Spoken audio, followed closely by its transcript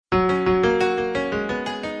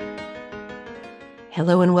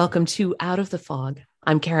Hello and welcome to Out of the Fog.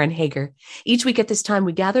 I'm Karen Hager. Each week at this time,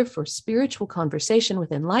 we gather for spiritual conversation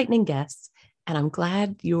with enlightening guests, and I'm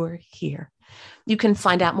glad you're here. You can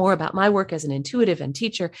find out more about my work as an intuitive and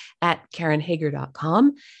teacher at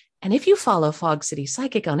karenhager.com. And if you follow Fog City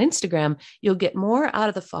Psychic on Instagram, you'll get more out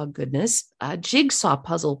of the fog goodness, jigsaw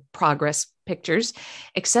puzzle progress pictures,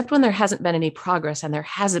 except when there hasn't been any progress, and there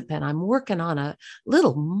hasn't been. I'm working on a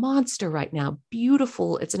little monster right now.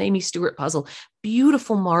 Beautiful. It's an Amy Stewart puzzle.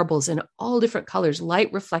 Beautiful marbles in all different colors,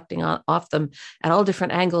 light reflecting off them at all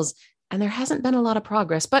different angles. And there hasn't been a lot of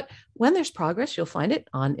progress. But when there's progress, you'll find it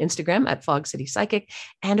on Instagram at Fog City Psychic.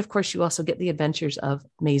 And of course, you also get the adventures of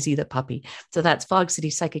Maisie the puppy. So that's Fog City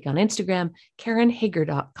Psychic on Instagram,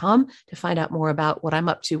 karenhager.com to find out more about what I'm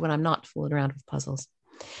up to when I'm not fooling around with puzzles.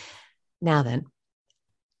 Now then,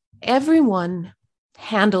 everyone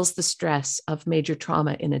handles the stress of major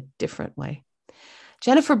trauma in a different way.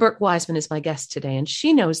 Jennifer Berk Weisman is my guest today, and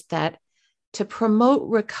she knows that to promote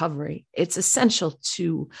recovery, it's essential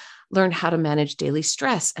to learn how to manage daily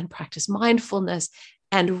stress and practice mindfulness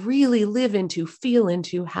and really feel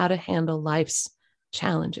into how to handle life's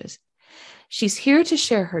challenges. She's here to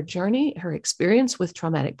share her journey, her experience with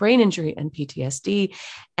traumatic brain injury and PTSD,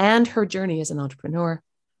 and her journey as an entrepreneur.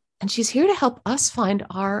 And she's here to help us find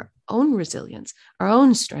our own resilience, our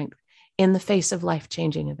own strength in the face of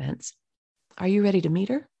life-changing events. Are you ready to meet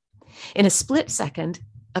her? In a split second,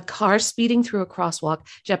 a car speeding through a crosswalk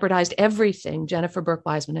jeopardized everything Jennifer Berk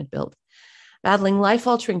Weisman had built. Battling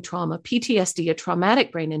life-altering trauma, PTSD, a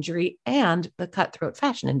traumatic brain injury, and the cutthroat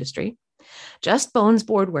fashion industry, Just Bones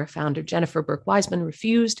Boardwear founder Jennifer Berk Weisman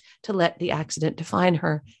refused to let the accident define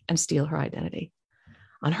her and steal her identity.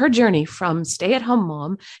 On her journey from stay-at-home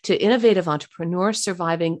mom to innovative entrepreneur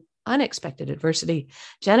surviving unexpected adversity,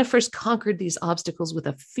 Jennifer's conquered these obstacles with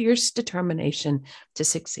a fierce determination to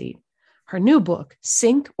succeed. Her new book,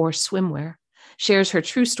 Sink or Swimwear, shares her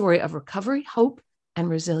true story of recovery, hope, and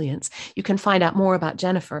resilience. You can find out more about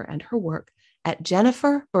Jennifer and her work at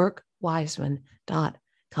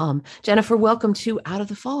jenniferberkweisman.com. Jennifer, welcome to Out of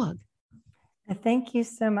the Fog. Thank you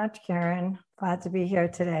so much, Karen. Glad to be here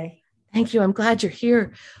today. Thank you. I'm glad you're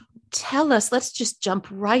here. Tell us, let's just jump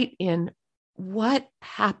right in. What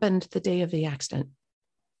happened the day of the accident?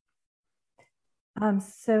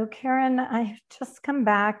 So Karen, I've just come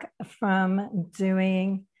back from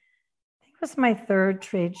doing, I think it was my third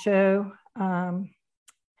trade show. I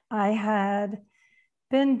had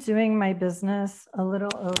been doing my business a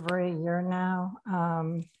little over a year now,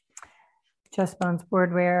 Just Bones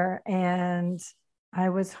Boardwear, and I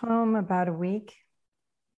was home about a week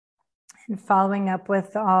and following up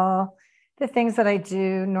with all the things that I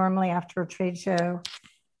do normally after a trade show.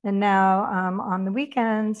 And now on the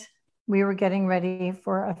weekend, we were getting ready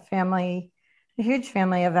for a huge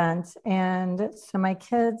family event. And so my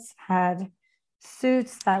kids had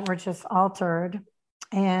suits that were just altered.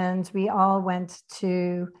 And we all went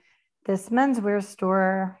to this menswear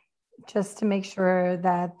store just to make sure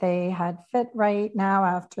that they had fit right now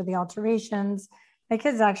after the alterations. My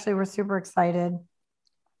kids actually were super excited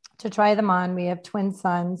to try them on. We have twin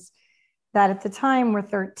sons that at the time were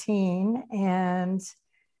 13. And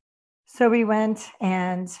so we went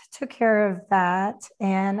and took care of that.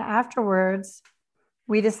 And afterwards,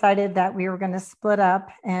 we decided that we were going to split up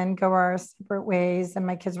and go our separate ways. And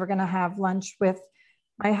my kids were going to have lunch with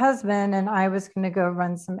my husband, and I was going to go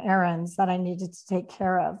run some errands that I needed to take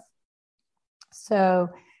care of. So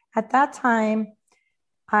at that time,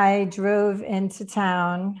 I drove into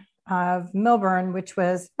town of Milburn, which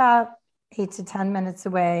was about 8 to 10 minutes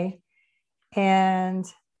away. And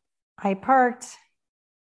I parked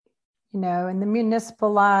in the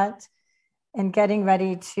municipal lot and getting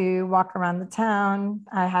ready to walk around the town.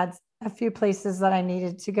 I had a few places that I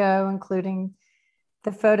needed to go, including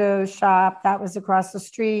the photo shop that was across the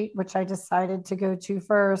street, which I decided to go to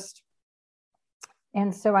first.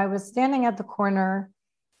 And so I was standing at the corner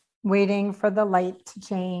waiting for the light to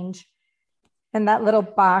change, and that little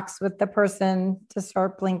box with the person to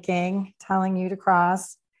start blinking, telling you to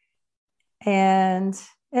cross. And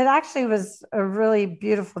it actually was a really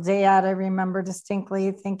beautiful day out. I remember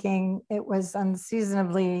distinctly thinking it was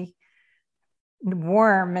unseasonably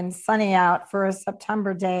warm and sunny out for a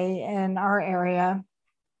September day in our area.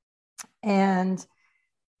 And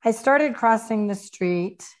I started crossing the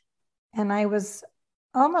street, and I was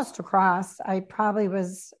almost across. I probably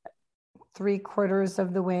was 3/4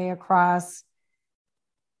 of the way across.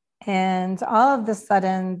 And all of a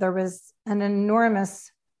sudden, there was an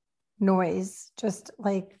enormous noise, just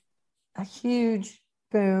like a huge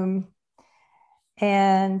boom.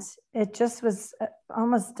 And it just was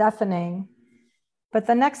almost deafening. But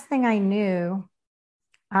the next thing I knew,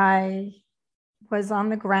 I was on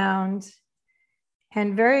the ground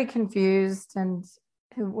and very confused. And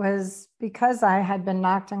it was because I had been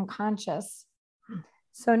knocked unconscious.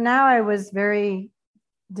 So now I was very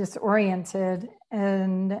disoriented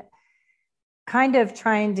and kind of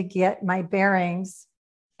trying to get my bearings.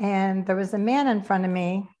 And there was a man in front of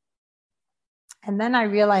me. And then I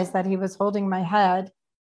realized that he was holding my head.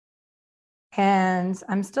 And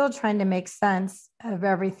I'm still trying to make sense of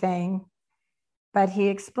everything. But he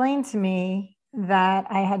explained to me that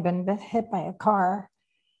I had been hit by a car.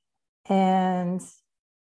 And,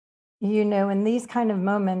 in these kind of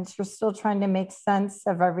moments, you're still trying to make sense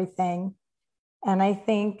of everything. And I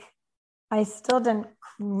think I still didn't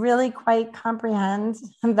really quite comprehend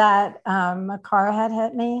that a car had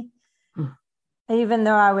hit me, even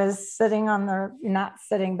though I was sitting on not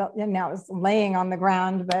sitting, but I was laying on the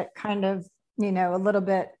ground, but kind of, a little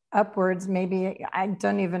bit upwards. Maybe I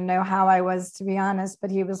don't even know how I was, to be honest,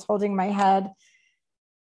 but he was holding my head.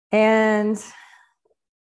 And,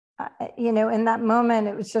 in that moment,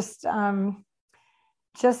 it was just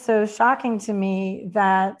so shocking to me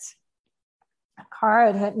that a car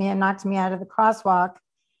had hit me and knocked me out of the crosswalk.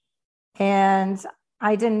 And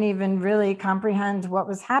I didn't even really comprehend what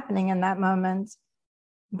was happening in that moment.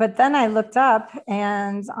 But then I looked up,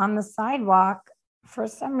 and on the sidewalk, for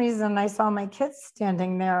some reason, I saw my kids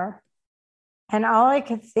standing there. And all I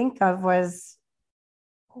could think of was,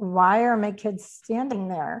 why are my kids standing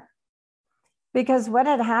there? Because what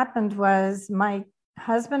had happened was my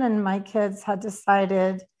husband and my kids had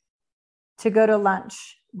decided to go to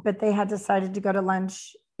lunch, but they had decided to go to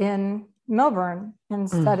lunch in Melbourne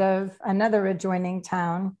instead of another adjoining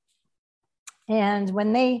town. And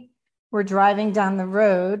when they were driving down the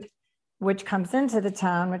road, which comes into the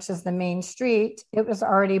town, which is the main street, it was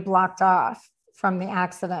already blocked off from the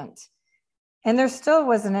accident. And there still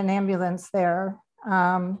wasn't an ambulance there.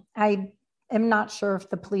 I am not sure if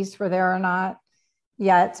the police were there or not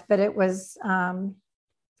yet, but it was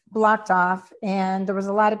blocked off. And there was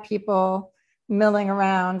a lot of people milling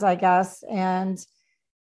around, I guess. And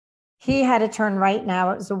he had to turn right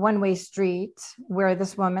now. It was a one-way street where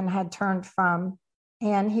this woman had turned from,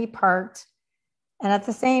 and he parked. And at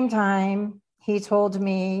the same time, he told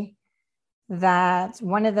me that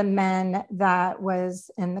one of the men that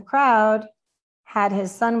was in the crowd had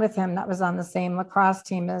his son with him that was on the same lacrosse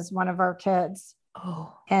team as one of our kids,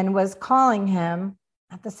 and was calling him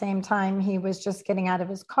at the same time he was just getting out of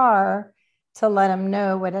his car to let him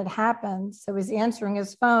know what had happened. So he's answering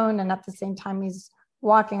his phone, and at the same time he's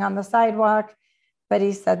walking on the sidewalk. But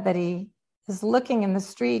he said that he is looking in the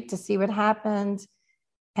street to see what happened.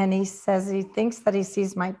 And he says he thinks that he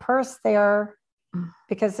sees my purse there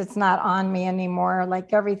because it's not on me anymore.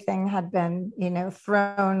 Like everything had been,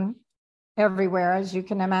 thrown everywhere, as you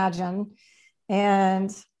can imagine.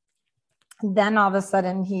 And then all of a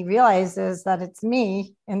sudden he realizes that it's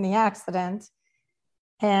me in the accident.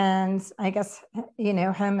 And I guess,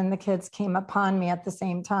 him and the kids came upon me at the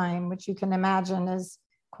same time, which you can imagine is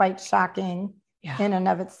quite shocking in and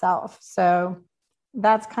of itself. So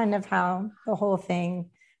that's kind of how the whole thing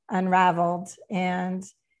unraveled. And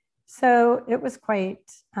so it was quite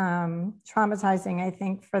traumatizing, I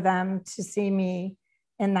think, for them to see me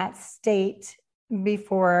in that state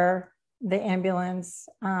before the ambulance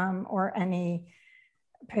or any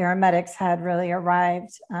paramedics had really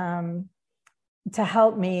arrived to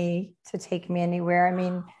help me, to take me anywhere. I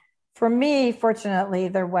mean, for me, fortunately,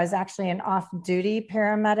 there was actually an off-duty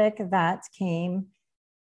paramedic that came.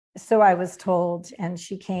 So I was told, and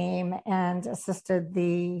she came and assisted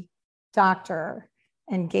the doctor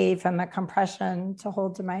and gave him a compression to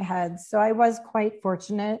hold to my head. So I was quite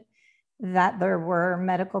fortunate that there were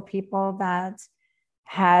medical people that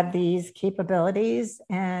had these capabilities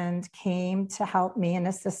and came to help me and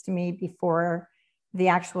assist me before the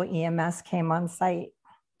actual EMS came on site.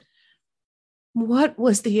 What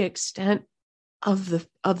was the extent of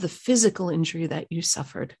the physical injury that you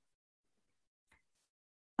suffered?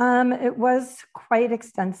 It was quite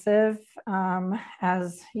extensive,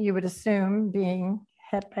 as you would assume, being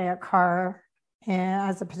hit by a car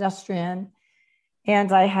as a pedestrian.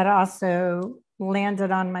 And I had also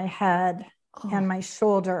landed on my head and my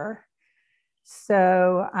shoulder.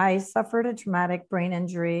 So I suffered a traumatic brain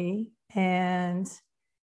injury, and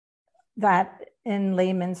that in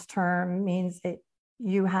layman's term means that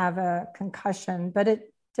you have a concussion, but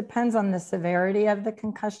it depends on the severity of the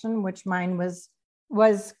concussion, which mine was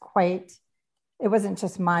quite, it wasn't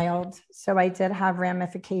just mild. So I did have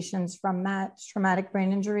ramifications from that traumatic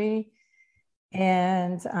brain injury.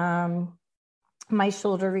 And my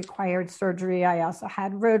shoulder required surgery. I also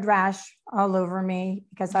had road rash all over me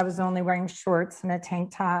because I was only wearing shorts and a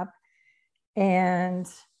tank top. And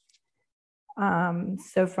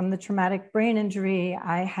so from the traumatic brain injury,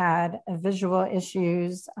 I had visual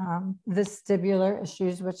issues, vestibular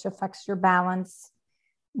issues, which affects your balance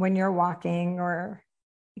when you're walking, or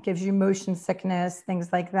it gives you motion sickness, things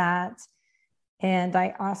like that. And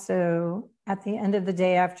I also, at the end of the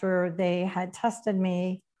day, after they had tested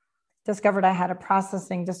me, discovered I had a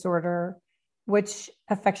processing disorder, which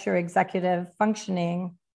affects your executive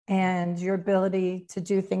functioning and your ability to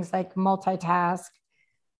do things like multitask.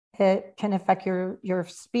 It can affect your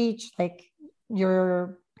speech, like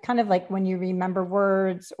your kind of like when you remember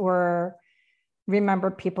words or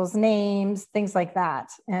remember people's names, things like that.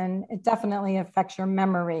 And it definitely affects your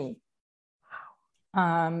memory.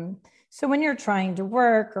 So when you're trying to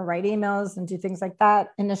work or write emails and do things like that,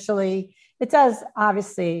 initially, it does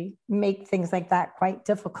obviously make things like that quite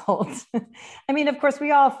difficult. I mean, of course,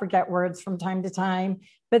 we all forget words from time to time,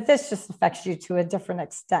 but this just affects you to a different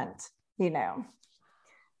extent, you know.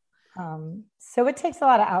 So it takes a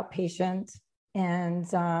lot of outpatient and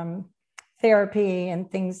therapy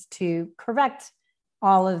and things to correct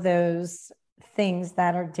all of those things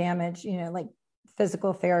that are damaged, you know, like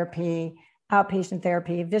physical therapy, outpatient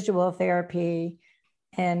therapy, visual therapy,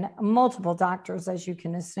 and multiple doctors, as you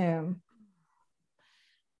can assume.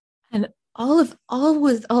 And all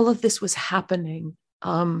of this was happening.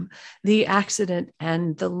 The accident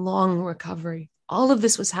and the long recovery, all of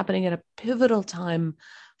this was happening at a pivotal time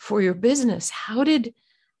for your business. How did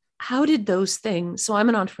those things, so I'm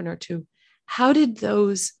an entrepreneur too, how did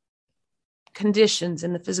those conditions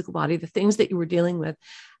in the physical body, the things that you were dealing with,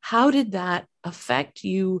 how did that affect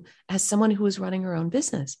you as someone who was running her own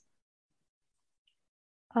business?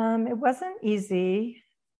 It wasn't easy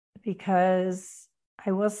because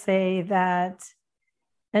I will say that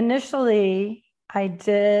initially I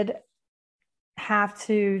did have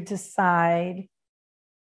to decide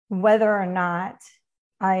whether or not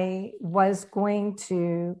I was going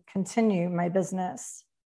to continue my business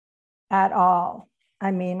at all.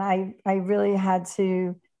 I mean, I really had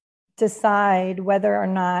to decide whether or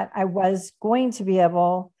not I was going to be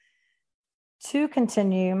able to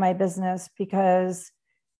continue my business, because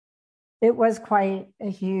it was quite a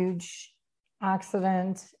huge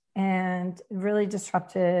accident and really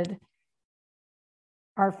disrupted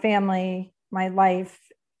our family, my life.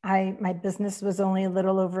 My business was only a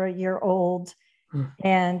little over a year old.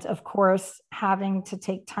 And of course, having to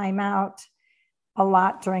take time out a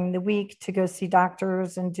lot during the week to go see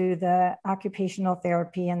doctors and do the occupational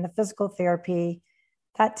therapy and the physical therapy,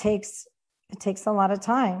 it takes a lot of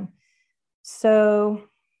time. So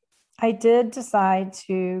I did decide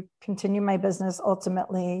to continue my business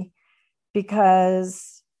ultimately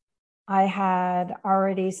because I had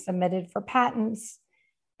already submitted for patents.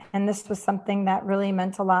 And this was something that really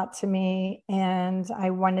meant a lot to me. And I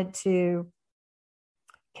wanted to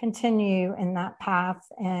continue in that path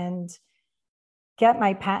and get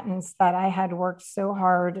my patents that I had worked so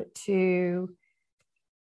hard to,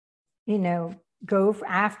 you know, go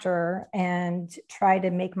after and try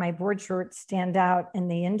to make my board shorts stand out in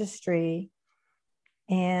the industry.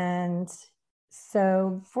 And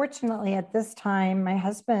so fortunately at this time, my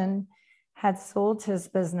husband had sold his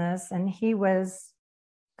business and he was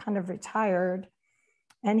kind of retired.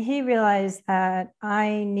 And he realized that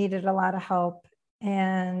I needed a lot of help,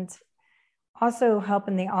 and also help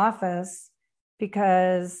in the office,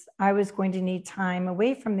 because I was going to need time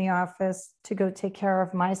away from the office to go take care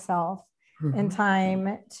of myself and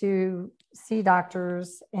time to see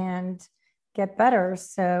doctors and get better.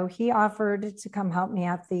 So he offered to come help me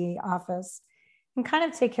at the office and kind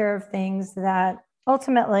of take care of things that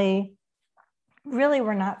ultimately really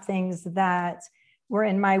were not things that were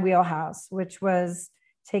in my wheelhouse, which was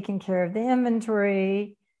taking care of the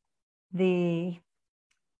inventory, the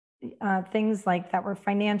things like that were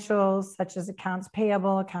financials, such as accounts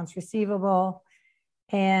payable, accounts receivable,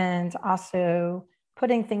 and also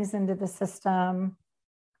putting things into the system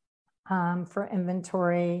for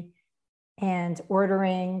inventory and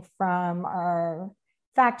ordering from our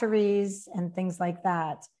factories and things like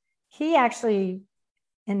that. He actually,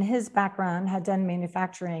 in his background, had done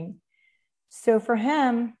manufacturing. So for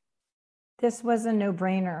him, this was a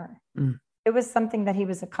no-brainer. It was something that he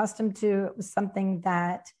was accustomed to. It was something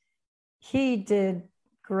that he did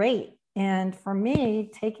great. And for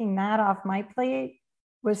me, taking that off my plate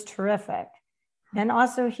was terrific. And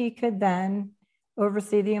also he could then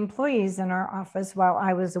oversee the employees in our office while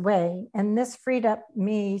I was away. And this freed up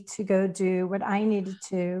me to go do what I needed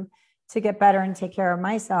to get better and take care of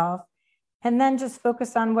myself. and then just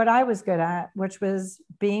focus on what I was good at, which was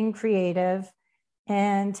being creative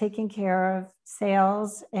and taking care of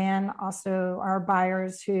sales and also our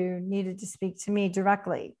buyers who needed to speak to me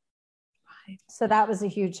directly. Right. So that was a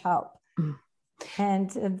huge help. Mm. And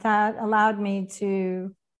that allowed me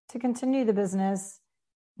to continue the business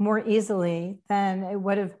more easily than it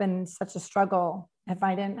would have been such a struggle if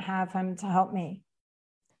I didn't have him to help me.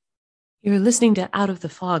 You're listening to Out of the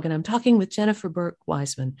Fog, and I'm talking with Jennifer Berk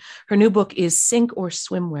Weisman. Her new book is Sink or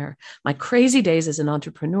Swimwear: My Crazy Days as an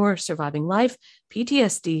Entrepreneur, Surviving Life,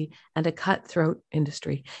 PTSD, and a Cutthroat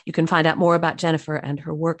Industry. You can find out more about Jennifer and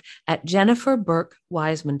her work at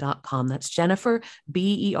jenniferberkweisman.com. That's Jennifer,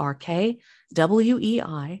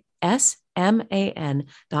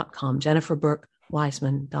 BerkWeisman.com,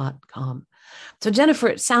 jenniferberkweisman.com. So, Jennifer,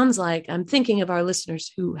 it sounds like I'm thinking of our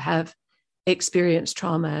listeners who have experienced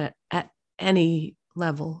trauma at any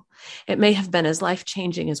level. It may have been as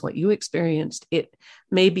life-changing as what you experienced. It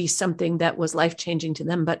may be something that was life-changing to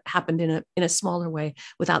them, but happened in a smaller way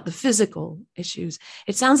without the physical issues.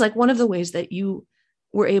 It sounds like one of the ways that you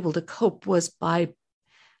were able to cope was by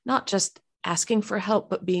not just asking for help,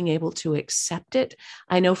 but being able to accept it.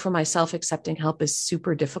 I know for myself, accepting help is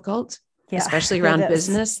super difficult, especially around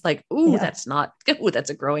business. Like, that's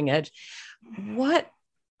a growing edge. What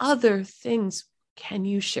other things can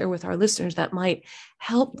you share with our listeners that might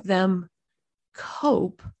help them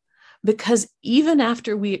cope? Because even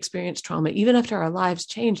after we experience trauma, even after our lives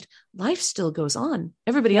changed, life still goes on.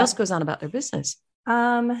 Everybody else goes on about their business.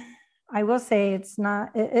 I will say it's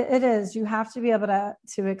not, it is, you have to be able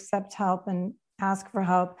to accept help and ask for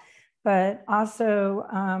help, but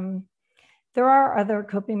also there are other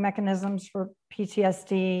coping mechanisms for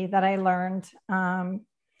PTSD that I learned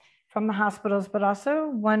from the hospitals, but also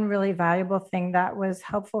one really valuable thing that was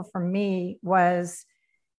helpful for me was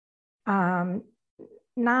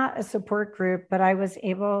not a support group, but I was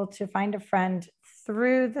able to find a friend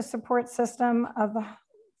through the support system of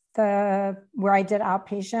the where I did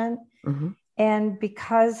outpatient. Mm-hmm. And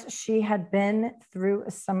because she had been through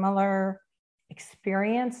a similar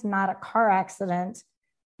experience, not a car accident,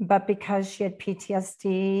 but because she had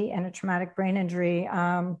PTSD and a traumatic brain injury,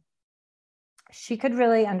 she could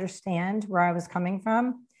really understand where I was coming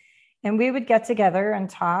from. And we would get together and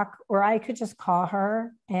talk, or I could just call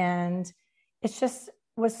her. And it just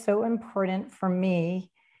was so important for me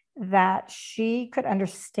that she could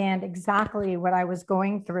understand exactly what I was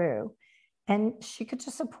going through. And she could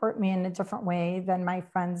just support me in a different way than my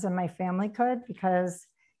friends and my family could, because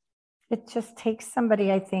it just takes somebody,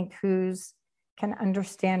 I think, who's can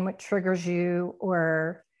understand what triggers you,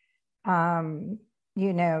 or,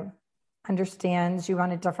 understands you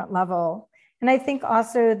on a different level. And I think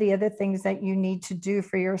also the other things that you need to do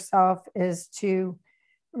for yourself is to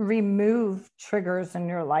remove triggers in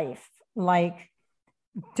your life. Like,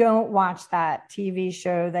 don't watch that TV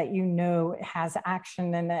show that has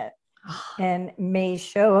action in it and may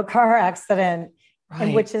show a car accident, right,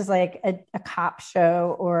 and which is like a cop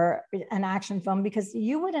show or an action film, because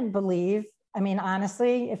you wouldn't believe,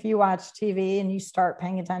 honestly, if you watch TV and you start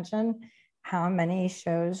paying attention, how many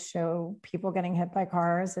shows show people getting hit by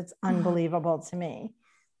cars. It's unbelievable to me.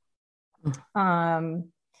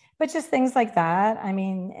 But just things like that.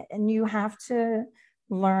 And you have to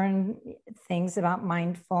learn things about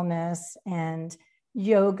mindfulness and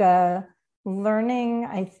yoga, learning,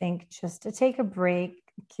 I think, just to take a break,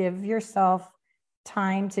 give yourself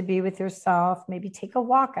time to be with yourself, maybe take a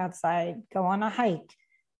walk outside, go on a hike,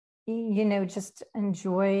 just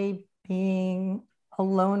enjoy being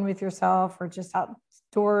alone with yourself, or just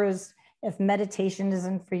outdoors. If meditation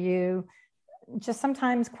isn't for you, just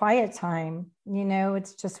sometimes quiet time,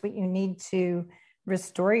 it's just what you need to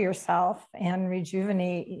restore yourself and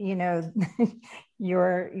rejuvenate,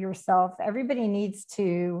 yourself. Everybody needs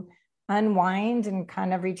to unwind and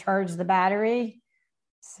kind of recharge the battery.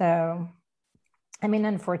 So,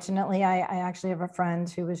 unfortunately, I actually have a friend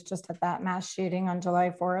who was just at that mass shooting on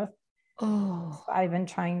July 4th. Oh, so I've been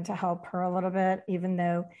trying to help her a little bit, even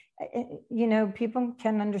though, people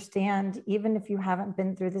can understand, even if you haven't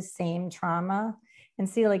been through the same trauma. And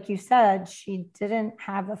see, like you said, she didn't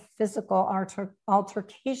have a physical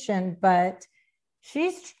altercation, but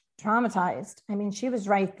she's traumatized. She was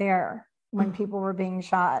right there when people were being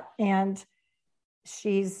shot, and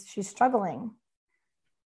she's struggling.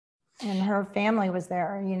 And her family was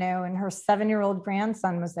there, and her 7-year-old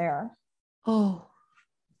grandson was there.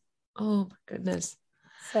 Oh my goodness.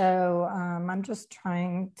 So I'm just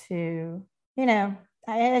trying to, I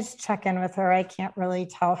just check in with her. I can't really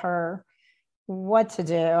tell her what to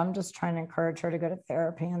do. I'm just trying to encourage her to go to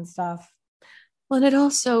therapy and stuff. Well, and it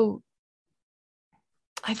also,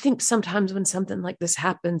 I think sometimes when something like this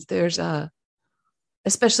happens, there's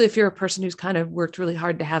especially if you're a person who's kind of worked really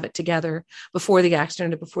hard to have it together before the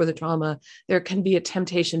accident or before the trauma, there can be a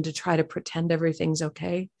temptation to try to pretend everything's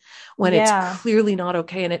okay when it's Yeah. clearly not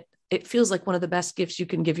okay. And it feels like one of the best gifts you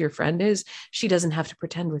can give your friend is she doesn't have to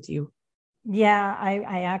pretend with you. Yeah.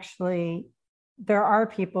 I actually, there are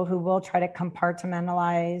people who will try to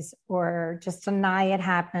compartmentalize or just deny it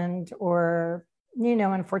happened, or,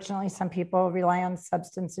 unfortunately, some people rely on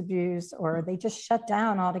substance abuse or they just shut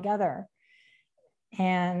down altogether.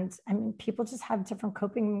 And I mean, people just have different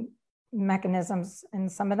coping mechanisms, and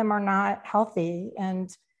some of them are not healthy. And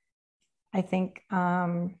I think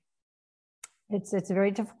it's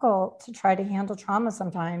very difficult to try to handle trauma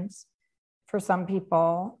sometimes for some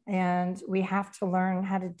people, and we have to learn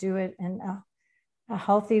how to do it in a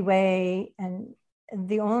healthy way. And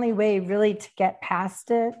the only way really to get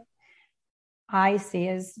past it, I see,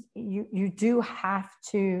 is you do have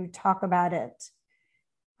to talk about it.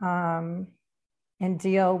 And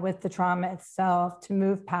deal with the trauma itself to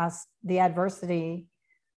move past the adversity.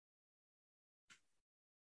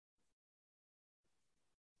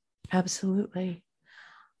 Absolutely.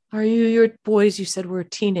 Your boys, you said, were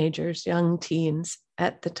teenagers, young teens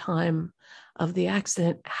at the time of the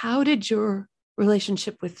accident. How did your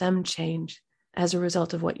relationship with them change as a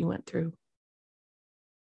result of what you went through?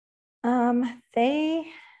 They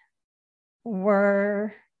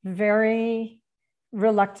were very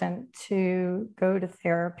reluctant to go to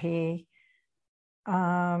therapy.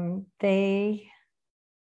 It's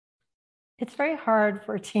very hard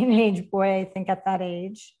for a teenage boy, I think, at that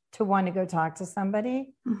age to want to go talk to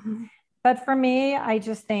somebody. Mm-hmm. But for me, I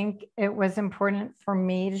just think it was important for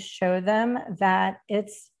me to show them that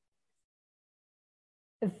it's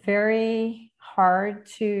very hard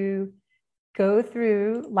to go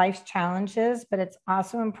through life's challenges, but it's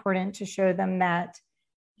also important to show them that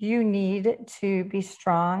you need to be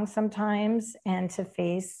strong sometimes and to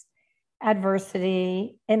face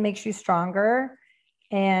adversity. It makes you stronger,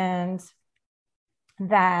 and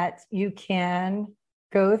that you can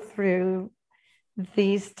go through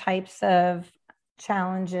these types of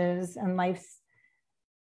challenges, and life's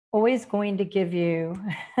always going to give you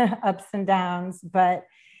ups and downs, but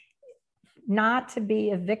not to be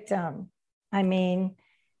a victim. I mean,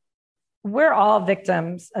 we're all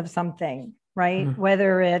victims of something, right? Mm-hmm.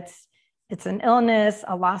 Whether it's an illness,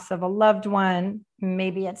 a loss of a loved one,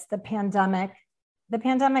 maybe it's the pandemic. The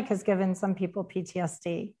pandemic has given some people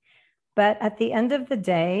PTSD, but at the end of the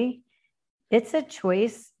day, it's a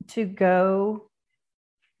choice to go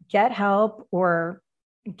get help or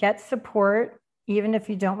get support, even if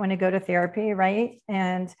you don't want to go to therapy, right?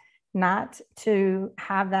 And not to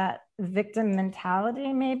have that victim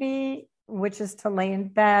mentality, maybe, which is to lay in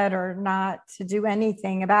bed or not to do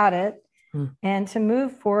anything about it, and to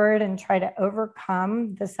move forward and try to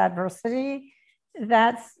overcome this adversity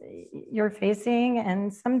that's you're facing.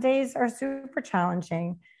 And some days are super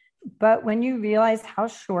challenging, but when you realize how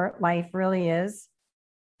short life really is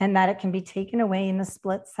and that it can be taken away in a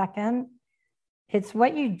split second, it's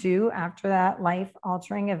what you do after that life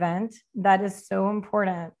altering event that is so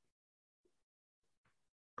important.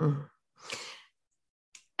 Mm.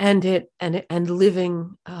 And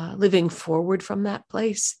living forward from that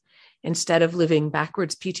place instead of living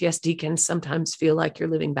backwards. PTSD can sometimes feel like you're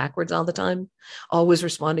living backwards all the time, always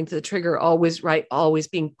responding to the trigger, always right, always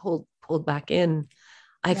being pulled back in.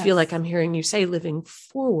 I feel like I'm hearing you say living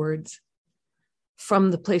forwards from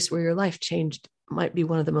the place where your life changed might be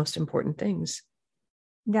one of the most important things.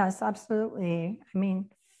 Yes, absolutely. I mean,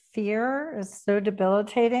 fear is so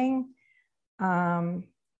debilitating. And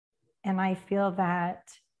I feel that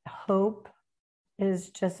hope is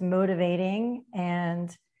just motivating.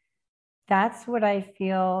 And that's what I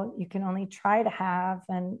feel you can only try to have.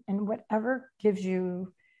 And whatever gives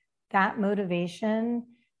you that motivation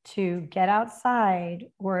to get outside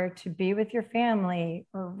or to be with your family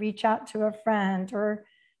or reach out to a friend or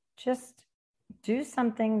just do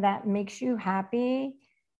something that makes you happy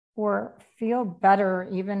or feel better,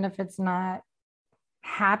 even if it's not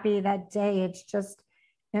happy that day. It's just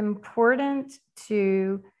important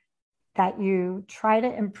to that you try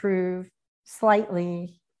to improve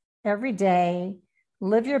slightly every day,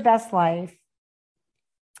 live your best life.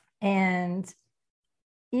 And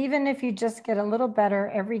even if you just get a little better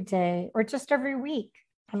every day or just every week,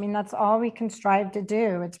 I mean, that's all we can strive to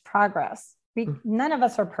do. It's progress. None of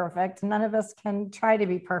us are perfect. None of us can try to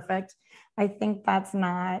be perfect. I think that's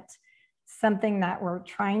not something that we're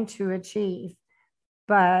trying to achieve.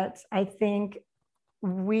 But I think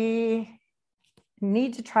we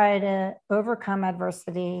need to try to overcome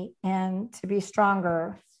adversity and to be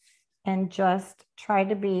stronger. and just try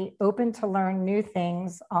to be open to learn new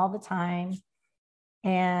things all the time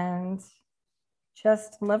and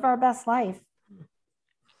just live our best life.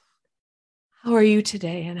 How are you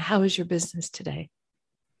today, and how is your business today?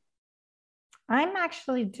 I'm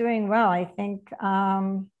actually doing well. I think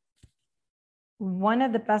one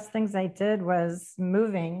of the best things I did was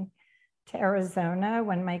moving to Arizona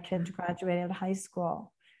when my kids graduated high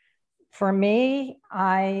school. For me,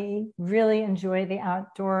 I really enjoy the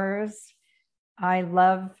outdoors. I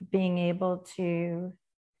love being able to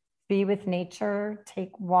be with nature,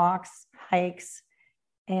 take walks, hikes,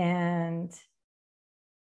 and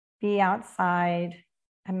be outside.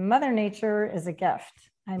 And Mother Nature is a gift.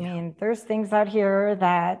 I mean, there's things out here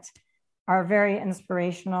that are very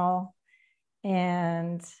inspirational,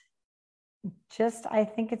 and just, I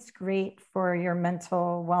think it's great for your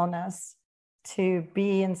mental wellness to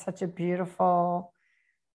be in such a beautiful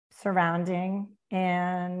surrounding.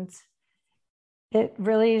 And it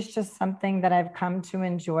really is just something that I've come to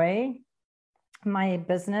enjoy. My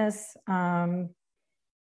business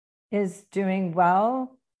is doing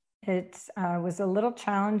well. It was a little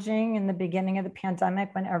challenging in the beginning of the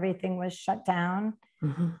pandemic when everything was shut down,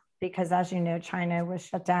 because as you know, China was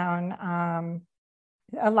shut down.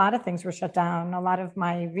 A lot of things were shut down. A lot of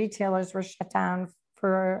my retailers were shut down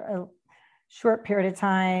for a short period of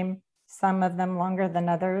time, some of them longer than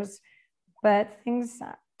others, but things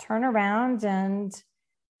turn around, and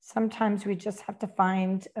sometimes we just have to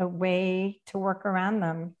find a way to work around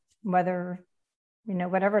them, whether,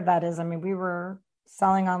 whatever that is. I mean, we were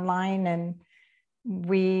selling online and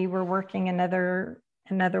we were working in other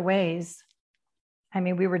ways. I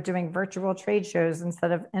mean, we were doing virtual trade shows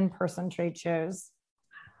instead of in-person trade shows.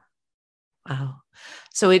 Wow.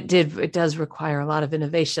 So it does require a lot of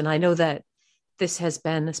innovation. I know that this has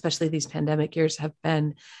been, especially these pandemic years, have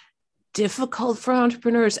been difficult for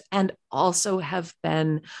entrepreneurs, and also have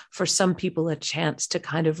been for some people a chance to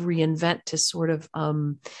kind of reinvent, to sort of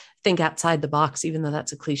think outside the box, even though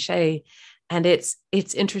that's a cliche. And it's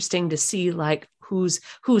interesting to see like who's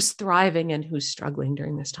thriving and who's struggling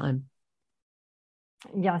during this time.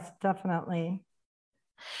 Yes, definitely.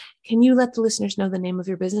 Can you let the listeners know the name of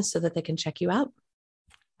your business so that they can check you out?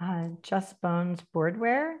 Just Bones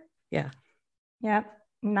Boardware. Yeah. Yep.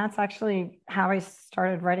 And that's actually how I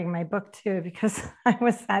started writing my book too, because I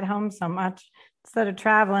was at home so much instead of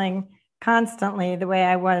traveling constantly the way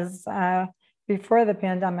I was before the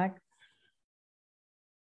pandemic.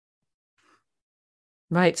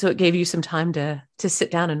 Right. So it gave you some time to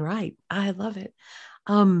sit down and write. I love it.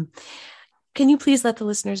 Can you please let the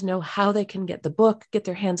listeners know how they can get the book, get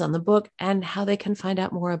their hands on the book, and how they can find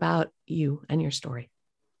out more about you and your story?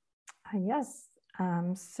 Yes.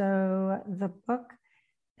 So the book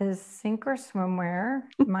is Sink or Swimwear,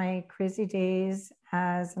 My Crazy Days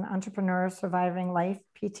as an Entrepreneur Surviving Life,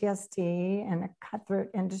 PTSD, in a Cutthroat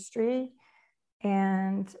Industry.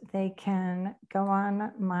 And they can go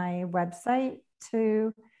on my website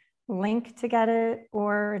to link to get it,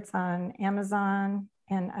 or it's on Amazon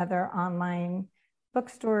and other online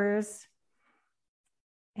bookstores.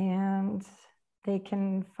 And they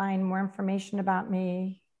can find more information about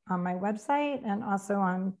me on my website and also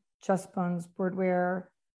on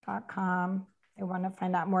justbonesboardwear.com. They want to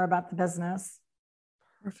find out more about the business.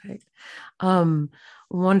 Perfect.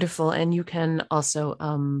 Wonderful. And you can also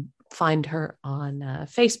find her on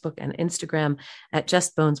Facebook and Instagram at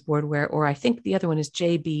Just Bones Boardwear, or I think the other one is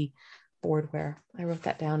JB Boardwear. I wrote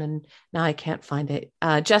that down and now I can't find it.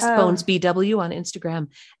 Just Bones BW on Instagram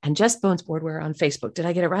and Just Bones Boardwear on Facebook. Did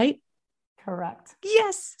I get it right? Correct.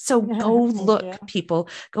 Yes. So go look, people.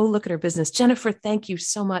 Go look at her business. Jennifer, thank you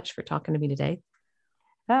so much for talking to me today.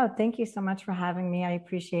 Oh, thank you so much for having me. I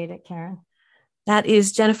appreciate it, Karen. That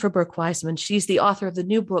is Jennifer Berk Weisman. She's the author of the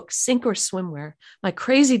new book, Sink or Swimwear, My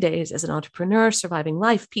Crazy Days as an Entrepreneur, Surviving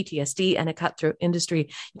Life, PTSD, and a Cutthroat Industry.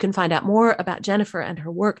 You can find out more about Jennifer and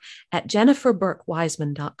her work at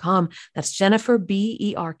jenniferberkweisman.com. That's Jennifer,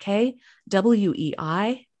 BERK,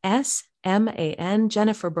 WEISMAN,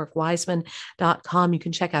 jenniferberkweisman.com. You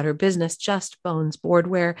can check out her business, Just Bones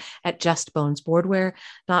Boardwear, at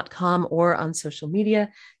justbonesboardwear.com, or on social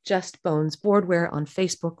media, Just Bones Boardwear on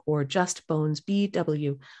Facebook, or Just Bones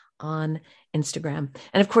BW on Instagram.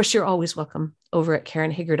 And of course, you're always welcome over at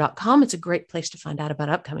KarenHager.com. It's a great place to find out about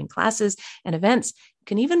upcoming classes and events. You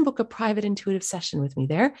can even book a private intuitive session with me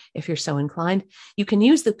there if you're so inclined. You can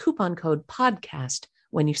use the coupon code PODCAST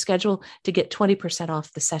when you schedule to get 20%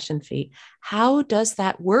 off the session fee. How does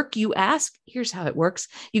that work, you ask? Here's how it works.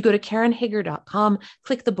 You go to KarenHager.com,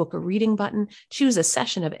 click the book a reading button, choose a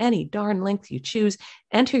session of any darn length you choose,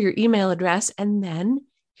 enter your email address, and then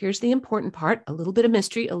Here's the important part, a little bit of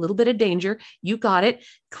mystery, a little bit of danger. You got it.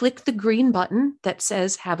 Click the green button that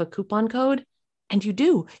says have a coupon code. And you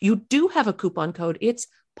do have a coupon code. It's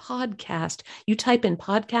podcast. You type in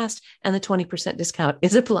podcast and the 20% discount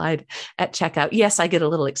is applied at checkout. Yes, I get a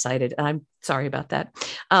little excited. I'm sorry about that.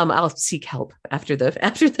 I'll seek help after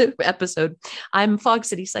the episode. I'm Fog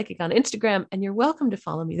City Psychic on Instagram, and you're welcome to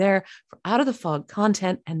follow me there for Out of the Fog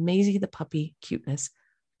content and Maisie the puppy cuteness.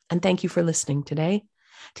 And thank you for listening today.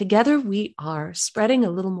 Together, we are spreading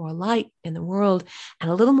a little more light in the world,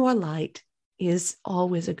 and a little more light is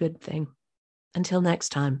always a good thing. Until next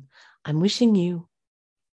time, I'm wishing you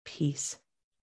peace.